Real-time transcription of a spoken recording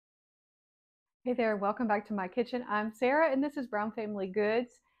Hey there, welcome back to my kitchen. I'm Sarah and this is Brown Family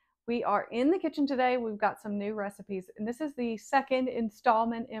Goods. We are in the kitchen today. We've got some new recipes, and this is the second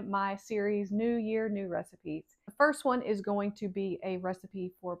installment in my series, New Year, New Recipes. The first one is going to be a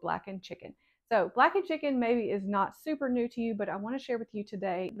recipe for blackened chicken. So blackened chicken maybe is not super new to you, but I want to share with you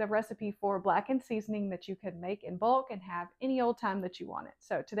today the recipe for blackened seasoning that you can make in bulk and have any old time that you want it.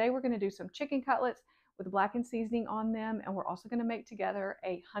 So today we're going to do some chicken cutlets with blackened seasoning on them, and we're also going to make together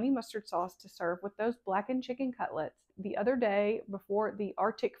a honey mustard sauce to serve with those blackened chicken cutlets. The other day, before the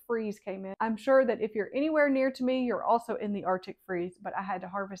Arctic freeze came in, I'm sure that if you're anywhere near to me, you're also in the Arctic freeze, but I had to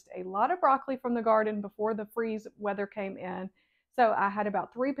harvest a lot of broccoli from the garden before the freeze weather came in. So I had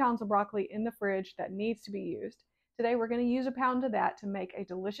about 3 pounds of broccoli in the fridge that needs to be used. Today we're going to use a pound of that to make a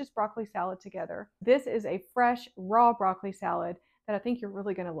delicious broccoli salad together. This is a fresh, raw broccoli salad that I think you're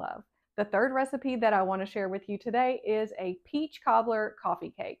really going to love. The third recipe that I want to share with you today is a peach cobbler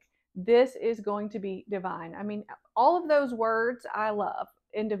coffee cake. This is going to be divine. I mean, all of those words I love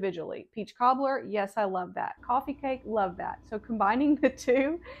individually. Peach cobbler, yes, I love that. Coffee cake, love that. So combining the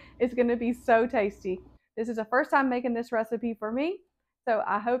two is going to be so tasty. This is the first time making this recipe for me, so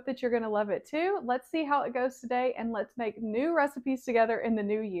I hope that you're going to love it too. Let's see how it goes today, and let's make new recipes together in the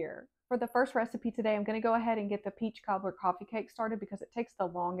new year. For the first recipe today, I'm going to go ahead and get the peach cobbler coffee cake started because it takes the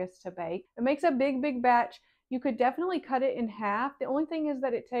longest to bake. It makes a big batch. You could definitely cut it in half. The only thing is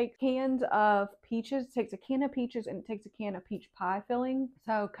that it takes cans of peaches. It takes a can of peaches and it takes a can of peach pie filling.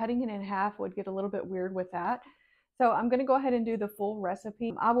 So cutting it in half would get a little bit weird with that. So I'm going to go ahead and do the full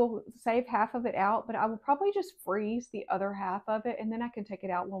recipe. I will save half of it out, but I will probably just freeze the other half of it, and then I can take it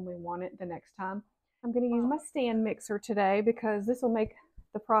out when we want it the next time. I'm going to use my stand mixer today because this will make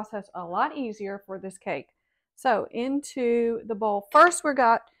the process a lot easier for this cake. So into the bowl, first we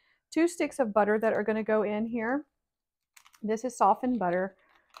got 2 sticks of butter that are going to go in here. This is softened butter,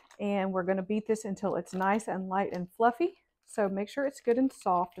 and we're going to beat this until it's nice and light and fluffy. So make sure it's good and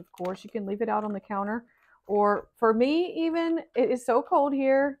soft. Of course, you can leave it out on the counter, or for me even, it is so cold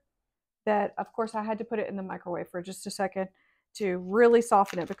here that of course I had to put it in the microwave for just a second to really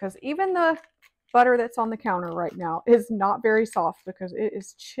soften it, because even the butter that's on the counter right now is not very soft because it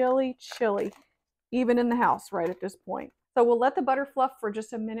is chilly even in the house right at this point. So we'll let the butter fluff for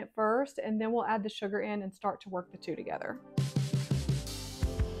just a minute first, and then we'll add the sugar in and start to work the two together.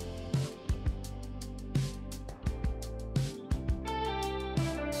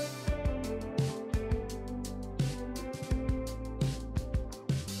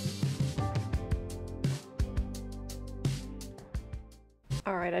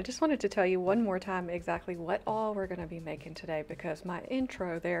 All right, I just wanted to tell you one more time exactly what all we're going to be making today, because my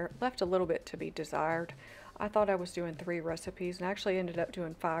intro there left a little bit to be desired. I thought I was doing 3 recipes and actually ended up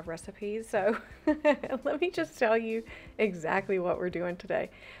doing 5 recipes. So let me just tell you exactly what we're doing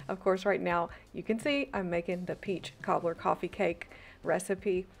today. Of course, right now you can see I'm making the peach cobbler coffee cake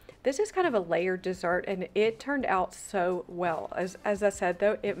recipe. This is kind of a layered dessert, and it turned out so well. As I said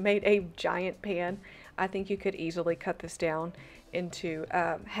though, it made a giant pan. I think you could easily cut this down into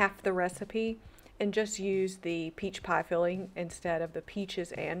half the recipe and just use the peach pie filling instead of the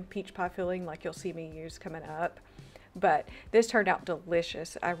peaches and peach pie filling like you'll see me use coming up. But this turned out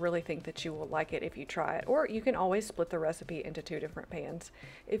delicious. I really think that you will like it if you try it. Or you can always split the recipe into 2 different pans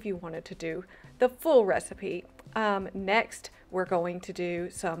if you wanted to do the full recipe. Next, we're going to do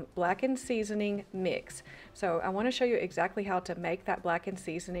some blackened seasoning mix. So I want to show you exactly how to make that blackened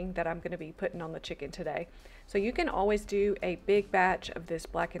seasoning that I'm going to be putting on the chicken today. So you can always do a big batch of this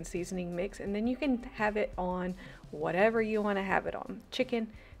blackened seasoning mix, and then you can have it on whatever you want to have it on. Chicken,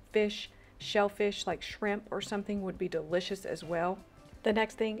 fish, shellfish like shrimp or something would be delicious as well. The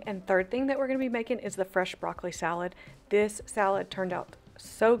next thing and third thing that we're going to be making is the fresh broccoli salad. This salad turned out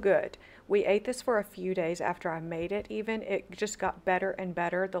so good. We ate this for a few days after I made it even. It just got better and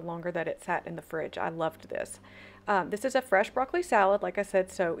better the longer that it sat in the fridge. I loved this. This is a fresh broccoli salad, like I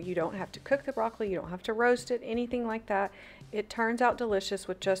said, so you don't have to cook the broccoli, you don't have to roast it, anything like that. It turns out delicious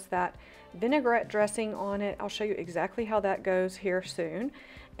with just that vinaigrette dressing on it. I'll show you exactly how that goes here soon.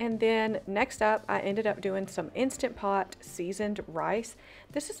 And then next up, I ended up doing some Instant Pot seasoned rice.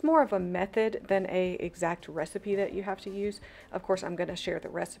 This is more of a method than a exact recipe that you have to use. Of course, I'm going to share the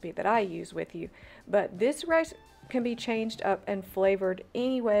recipe that I use with you, but this rice can be changed up and flavored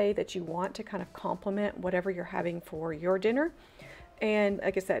any way that you want to kind of complement whatever you're having for your dinner. And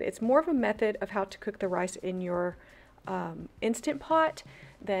like I said, it's more of a method of how to cook the rice in your Instant Pot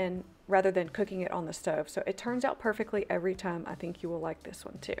rather than cooking it on the stove. So it turns out perfectly every time. I think you will like this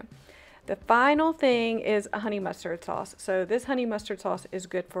one too. The final thing is a honey mustard sauce. So this honey mustard sauce is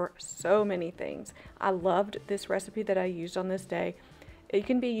good for so many things. I loved this recipe that I used on this day. It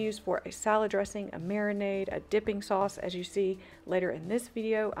can be used for a salad dressing, a marinade, a dipping sauce. As you see later in this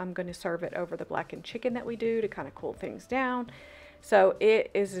video, I'm going to serve it over the blackened chicken that we do to kind of cool things down. So it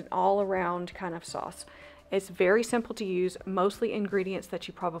is an all-around kind of sauce. It's very simple to use, mostly ingredients that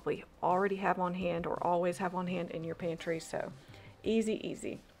you probably already have on hand or always have on hand in your pantry. So easy,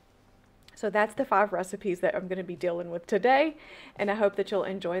 easy. So that's the 5 recipes that I'm going to be dealing with today, and I hope that you'll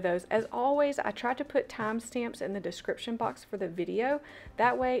enjoy those. As always, I try to put timestamps in the description box for the video.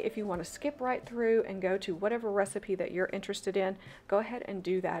 That way, if you want to skip right through and go to whatever recipe that you're interested in, go ahead and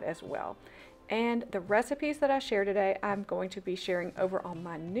do that as well. And the recipes that I share today, I'm going to be sharing over on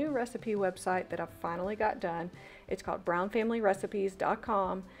my new recipe website that I finally got done. It's called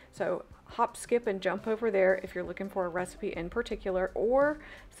brownfamilyrecipes.com. So hop, skip, and jump over there if you're looking for a recipe in particular, or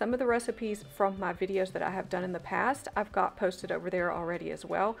some of the recipes from my videos that I have done in the past, I've got posted over there already as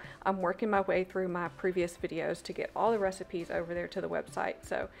well. I'm working my way through my previous videos to get all the recipes over there to the website.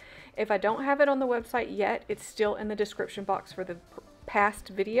 So if I don't have it on the website yet, it's still in the description box for the past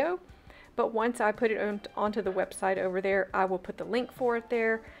video. But once I put it onto the website over there, I will put the link for it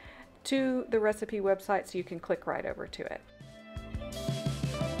there to the recipe website so you can click right over to it.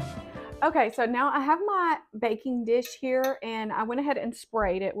 Okay, so now I have my baking dish here, and I went ahead and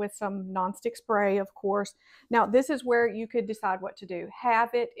sprayed it with some nonstick spray, of course. Now, this is where you could decide what to do.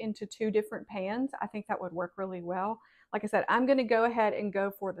 Have it into 2 different pans. I think that would work really well. Like I said, I'm going to go ahead and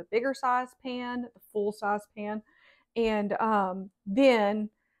go for the bigger size pan, the full size pan, and then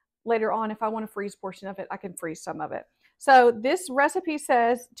later on, if I want to freeze a portion of it, I can freeze some of it. So this recipe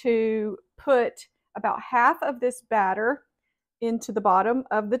says to put about half of this batter into the bottom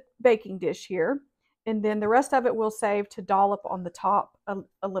of the baking dish here, and then the rest of it we'll save to dollop on the top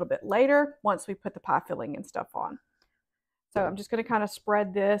a little bit later once we put the pie filling and stuff on. So I'm just going to kind of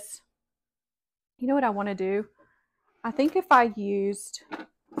spread this. You know what I want to do? I think if I used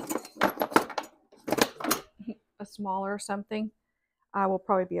a smaller something, I will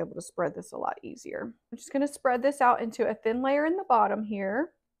probably be able to spread this a lot easier. I'm just going to spread this out into a thin layer in the bottom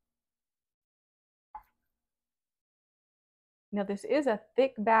here. Now this is a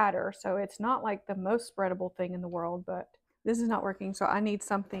thick batter, so it's not like the most spreadable thing in the world, but this is not working, so I need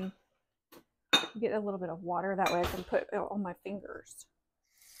something. Get a little bit of water, that way I can put it on my fingers.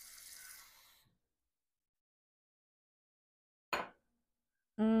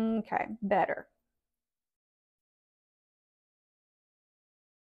 Okay, better.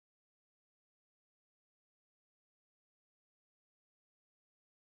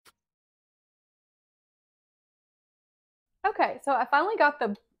 Okay, so I finally got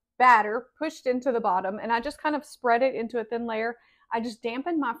the batter pushed into the bottom, and I just kind of spread it into a thin layer. I just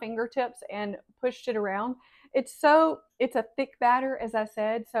dampened my fingertips and pushed it around. It's a thick batter, as I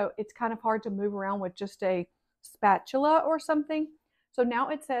said, so it's kind of hard to move around with just a spatula or something. So now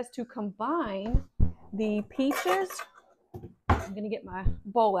it says to combine the peaches. I'm going to get my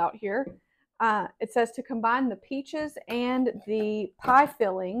bowl out here. It says to combine the peaches and the pie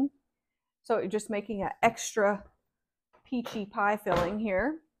filling. So just making an extra peachy pie filling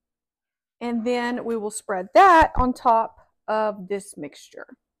here, and then we will spread that on top of this mixture.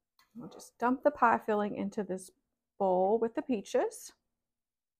 We'll just dump the pie filling into this bowl with the peaches.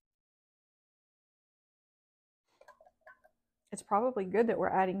 It's probably good that we're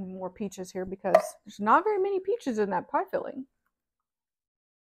adding more peaches here because there's not very many peaches in that pie filling.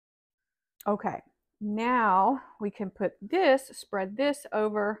 Okay, now we can put this, spread this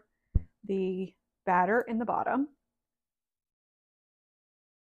over the batter in the bottom.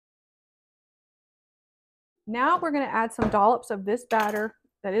 Now we're going to add some dollops of this batter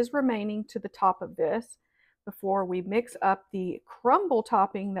that is remaining to the top of this before we mix up the crumble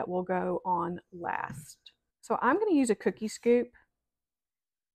topping that will go on last. So I'm going to use a cookie scoop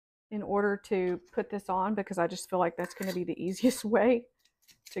in order to put this on because I just feel like that's going to be the easiest way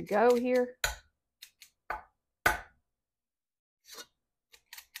to go here.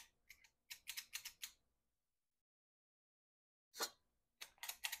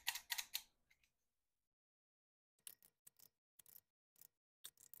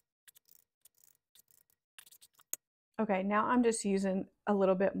 Okay, now I'm just using a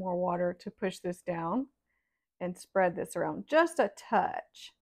little bit more water to push this down and spread this around just a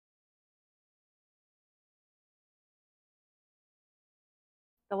touch.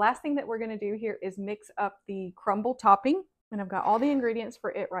 The last thing that we're going to do here is mix up the crumble topping, and I've got all the ingredients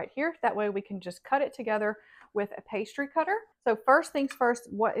for it right here. That way we can just cut it together with a pastry cutter. So first things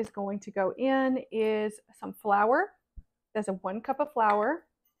first, what is going to go in is some flour. There's a 1 cup of flour,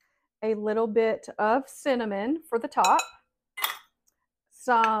 a little bit of cinnamon for the top,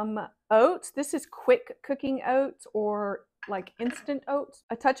 some oats. This is quick cooking oats, or like instant oats.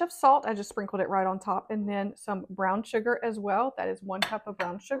 A touch of salt, I just sprinkled it right on top, and then some brown sugar as well. That is 1 cup of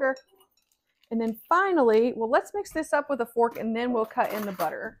brown sugar. And then finally, well, let's mix this up with a fork and then we'll cut in the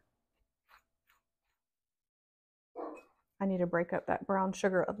butter. I need to break up that brown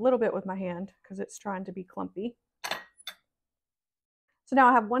sugar a little bit with my hand because it's trying to be clumpy. So now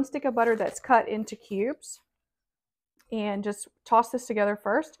I have 1 stick of butter that's cut into cubes, and just toss this together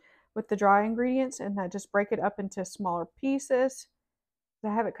first with the dry ingredients, and I just break it up into smaller pieces.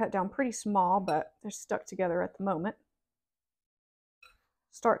 I have it cut down pretty small, but they're stuck together at the moment.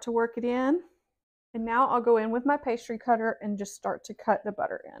 Start to work it in, and now I'll go in with my pastry cutter and just start to cut the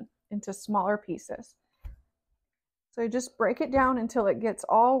butter into smaller pieces. So just break it down until it gets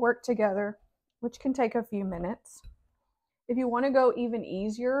all worked together, which can take a few minutes. If you want to go even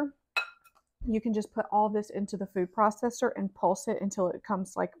easier, you can just put all this into the food processor and pulse it until it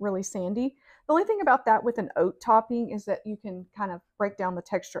becomes like really sandy. The only thing about that with an oat topping is that you can kind of break down the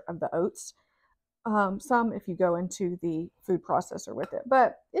texture of the oats some if you go into the food processor with it.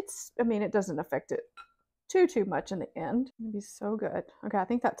 But it doesn't affect it too much in the end. It'll be so good. Okay, I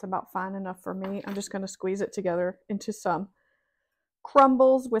think that's about fine enough for me. I'm just going to squeeze it together into some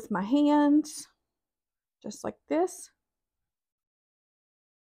crumbles with my hands, just like this.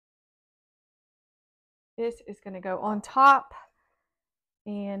 This is going to go on top,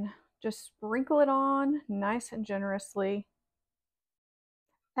 and just sprinkle it on nice and generously.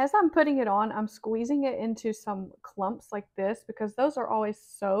 As I'm putting it on, I'm squeezing it into some clumps like this because those are always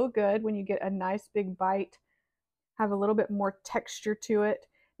so good when you get a nice big bite, have a little bit more texture to it.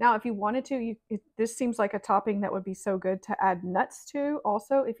 Now, if you wanted to, this seems like a topping that would be so good to add nuts to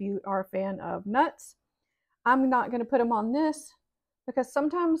also, if you are a fan of nuts. I'm not going to put them on this because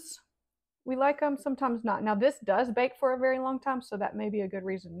sometimes we like them, sometimes not. Now, this does bake for a very long time, so that may be a good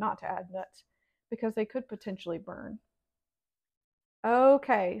reason not to add nuts because they could potentially burn.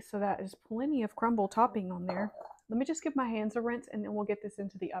 Okay, so that is plenty of crumble topping on there. Let me just give my hands a rinse and then we'll get this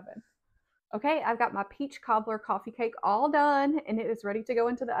into the oven. Okay, I've got my peach cobbler coffee cake all done and it is ready to go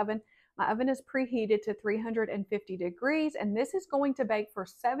into the oven. My oven is preheated to 350 degrees and this is going to bake for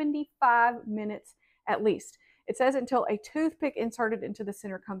 75 minutes at least. It says until a toothpick inserted into the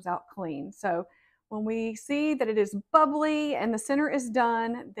center comes out clean. So when we see that it is bubbly and the center is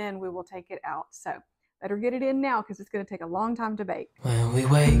done, then we will take it out. So better get it in now because it's going to take a long time to bake. When we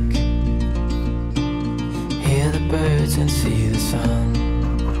wake, hear the birds and see the sun.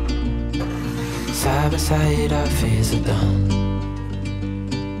 Side by side our fears are done.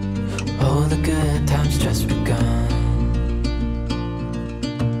 Oh, the good times just begun.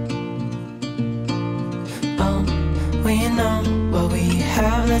 We know what we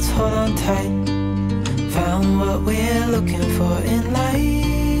have, let's hold on tight. Found what we're looking for in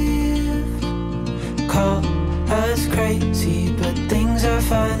life. Call us crazy, but things are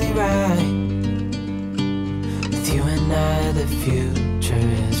finally right. With you and I, the future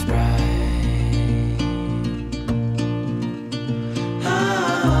is bright.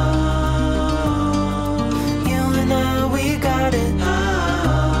 Oh, you and I, we got it.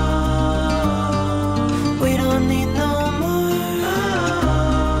 We don't need no more.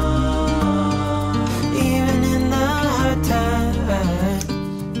 Even in the hard times,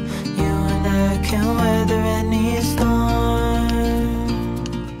 you and I can weather any storm.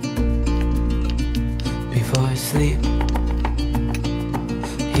 Before I sleep,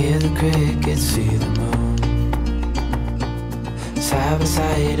 hear the crickets, see the moon. Side by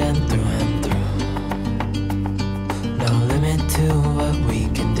side and through. No limit to what we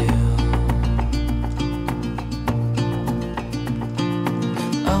can do.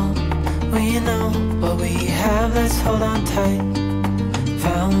 We know what we have, let's hold on tight.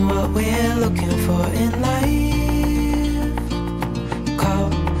 Found what we're looking for in life. Call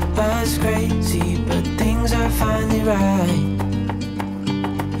us crazy, but things are finally right.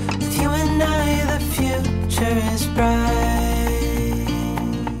 With you and I, the future is bright.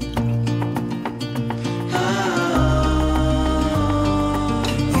 Oh,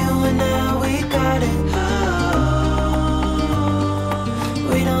 you and I, we got it.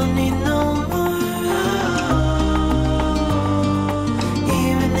 We don't need no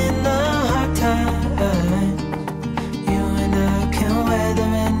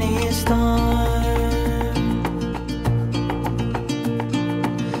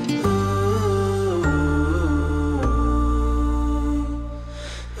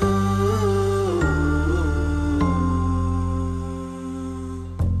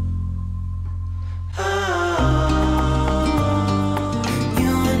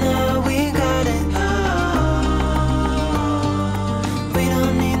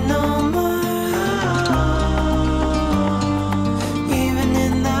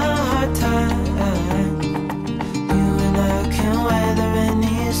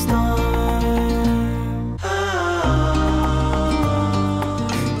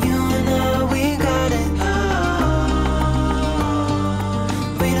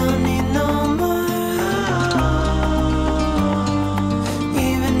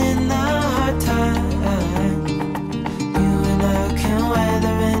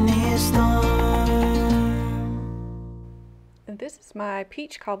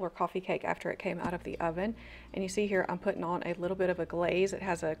peach cobbler coffee cake after it came out of the oven. And you see here I'm putting on a little bit of a glaze. It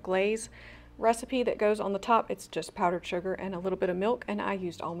has a glaze recipe that goes on the top. It's just powdered sugar and a little bit of milk, and I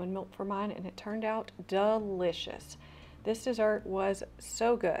used almond milk for mine, and it turned out delicious. This dessert was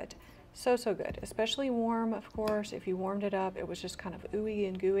so good. So good, especially warm, of course. If you warmed it up, it was just kind of ooey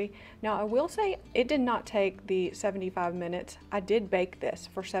and gooey. Now, I will say it did not take the 75 minutes. I did bake this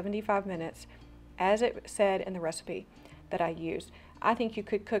for 75 minutes, as it said in the recipe that I used. I think you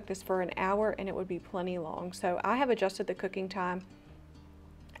could cook this for an hour and it would be plenty long. So I have adjusted the cooking time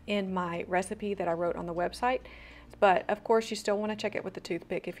in my recipe that I wrote on the website. But of course, you still want to check it with the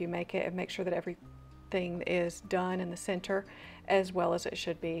toothpick if you make it, and make sure that everything is done in the center as well as it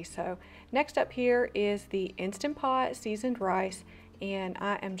should be. So next up here is the Instant Pot seasoned rice, and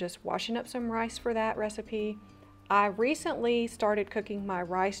I am just washing up some rice for that recipe. I recently started cooking my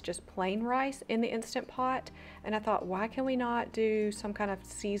rice, just plain rice, in the Instant Pot, and I thought, why can we not do some kind of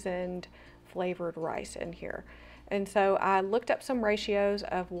seasoned flavored rice in here? And so I looked up some ratios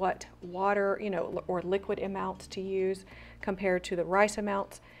of what water, or liquid amounts to use compared to the rice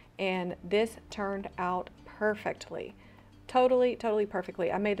amounts, and this turned out perfectly. Totally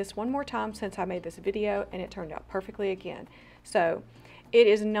perfectly. I made this one more time since I made this video, and it turned out perfectly again. So it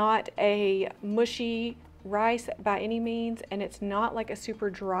is not a mushy rice by any means, and it's not like a super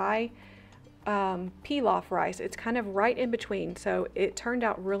dry pilaf rice. It's kind of right in between. So it turned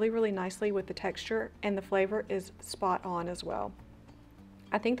out really nicely with the texture, and the flavor is spot on as well.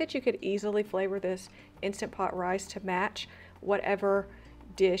 I think that you could easily flavor this Instant Pot rice to match whatever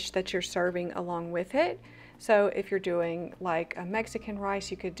dish that you're serving along with it. So if you're doing like a Mexican rice,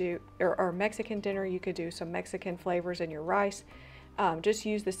 you could do, or Mexican dinner, you could do some Mexican flavors in your rice. Just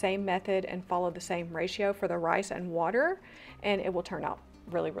use the same method and follow the same ratio for the rice and water, and it will turn out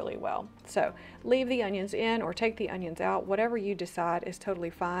really well. So leave the onions in or take the onions out. Whatever you decide is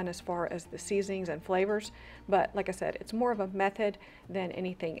totally fine as far as the seasonings and flavors. But like I said, it's more of a method than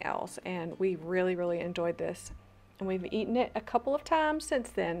anything else, and we really enjoyed this. And we've eaten it a couple of times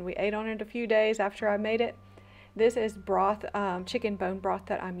since then. We ate on it a few days after I made it. This is broth, chicken bone broth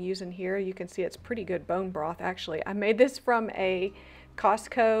that I'm using here. You can see it's pretty good bone broth, actually. I made this from a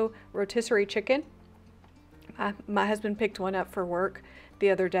Costco rotisserie chicken. My husband picked one up for work the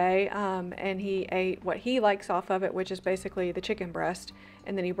other day, and he ate what he likes off of it, which is basically the chicken breast,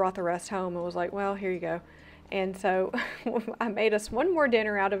 and then he brought the rest home and was like, well, here you go. And so I made us one more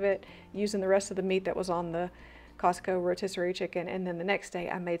dinner out of it using the rest of the meat that was on the Costco rotisserie chicken, and then the next day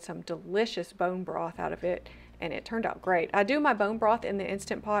I made some delicious bone broth out of it, and it turned out great. I do my bone broth in the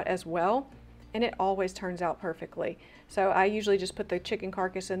Instant Pot as well, and it always turns out perfectly. So I usually just put the chicken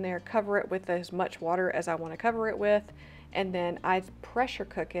carcass in there, cover it with as much water as I want to cover it with, and then I pressure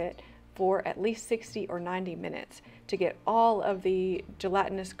cook it for at least 60 or 90 minutes to get all of the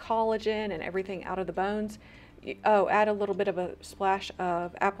gelatinous collagen and everything out of the bones. Oh, add a little bit of a splash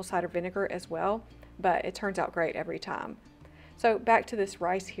of apple cider vinegar as well, but it turns out great every time. So back to this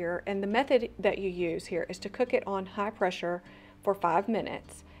rice here, and the method that you use here is to cook it on high pressure for 5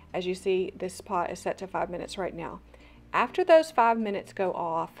 minutes. As you see, this pot is set to 5 minutes right now. After those 5 minutes go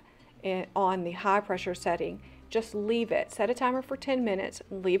off on the high pressure setting, just leave it. Set a timer for 10 minutes,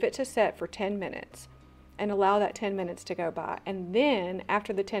 leave it to set for 10 minutes, and allow that 10 minutes to go by. And then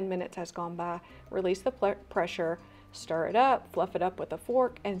after the 10 minutes has gone by, release the pressure, stir it up, fluff it up with a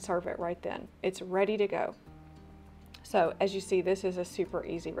fork, and serve it right then. It's ready to go. So as you see, this is a super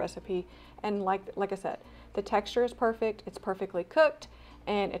easy recipe, and like I said, the texture is perfect, it's perfectly cooked,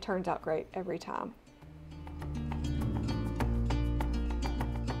 and it turns out great every time.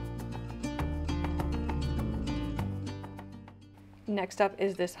 Next up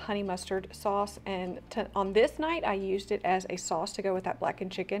is this honey mustard sauce, and on this night I used it as a sauce to go with that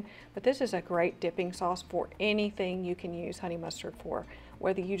blackened chicken, but this is a great dipping sauce for anything you can use honey mustard for,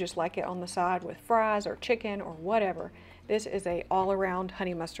 whether you just like it on the side with fries or chicken or whatever. This is a all-around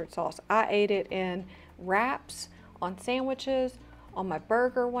honey mustard sauce. I ate it in wraps, on sandwiches, on my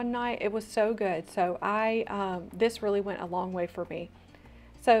burger one night. It was so good. So this really went a long way for me.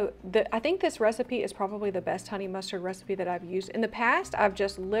 So I think this recipe is probably the best honey mustard recipe that I've used. In the past, I've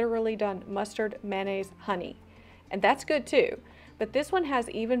just literally done mustard, mayonnaise, honey, and that's good too. But this one has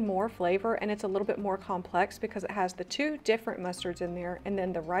even more flavor, and it's a little bit more complex because it has the 2 different mustards in there, and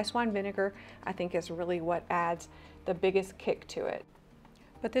then the rice wine vinegar I think is really what adds the biggest kick to it.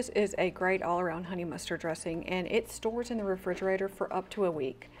 But this is a great all-around honey mustard dressing, and it stores in the refrigerator for up to a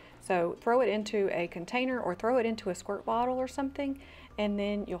week. So throw it into a container or throw it into a squirt bottle or something, and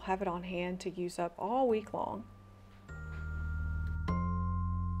then you'll have it on hand to use up all week long.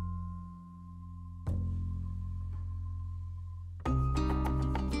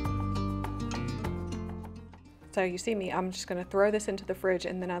 So you see me, I'm just going to throw this into the fridge,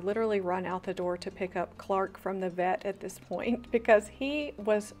 and then I literally run out the door to pick up Clark from the vet at this point because he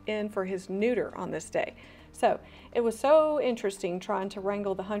was in for his neuter on this day. So it was so interesting trying to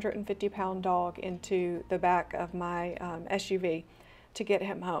wrangle the 150-pound dog into the back of my SUV to get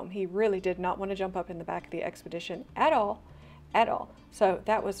him home. He really did not want to jump up in the back of the Expedition at all. So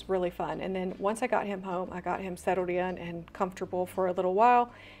that was really fun. And then once I got him home, I got him settled in and comfortable for a little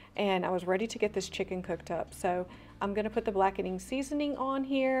while, and I was ready to get this chicken cooked up. So I'm going to put the blackening seasoning on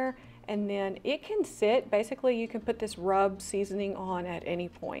here, and then it can sit. Basically, you can put this rub seasoning on at any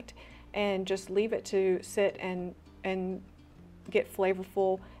point and just leave it to sit and get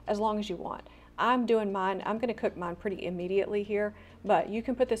flavorful as long as you want. I'm doing mine. I'm going to cook mine pretty immediately here, but you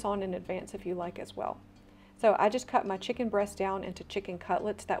can put this on in advance if you like as well. So I just cut my chicken breast down into chicken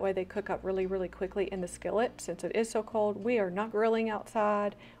cutlets. That way they cook up really, really quickly in the skillet. Since it is so cold, we are not grilling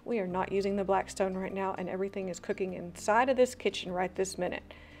outside. We are not using the Blackstone right now, and everything is cooking inside of this kitchen right this minute.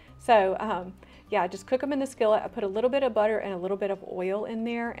 So yeah, just cook them in the skillet. I put a little bit of butter and a little bit of oil in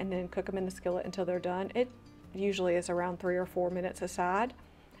there, and then cook them in the skillet until they're done. It usually is around 3 or 4 minutes aside,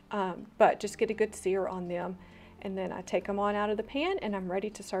 but just get a good sear on them. And then I take them on out of the pan, and I'm ready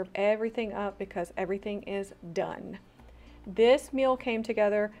to serve everything up because everything is done. This meal came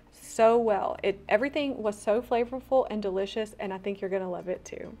together so well. Everything was so flavorful and delicious, and I think you're gonna love it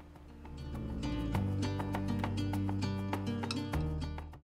too.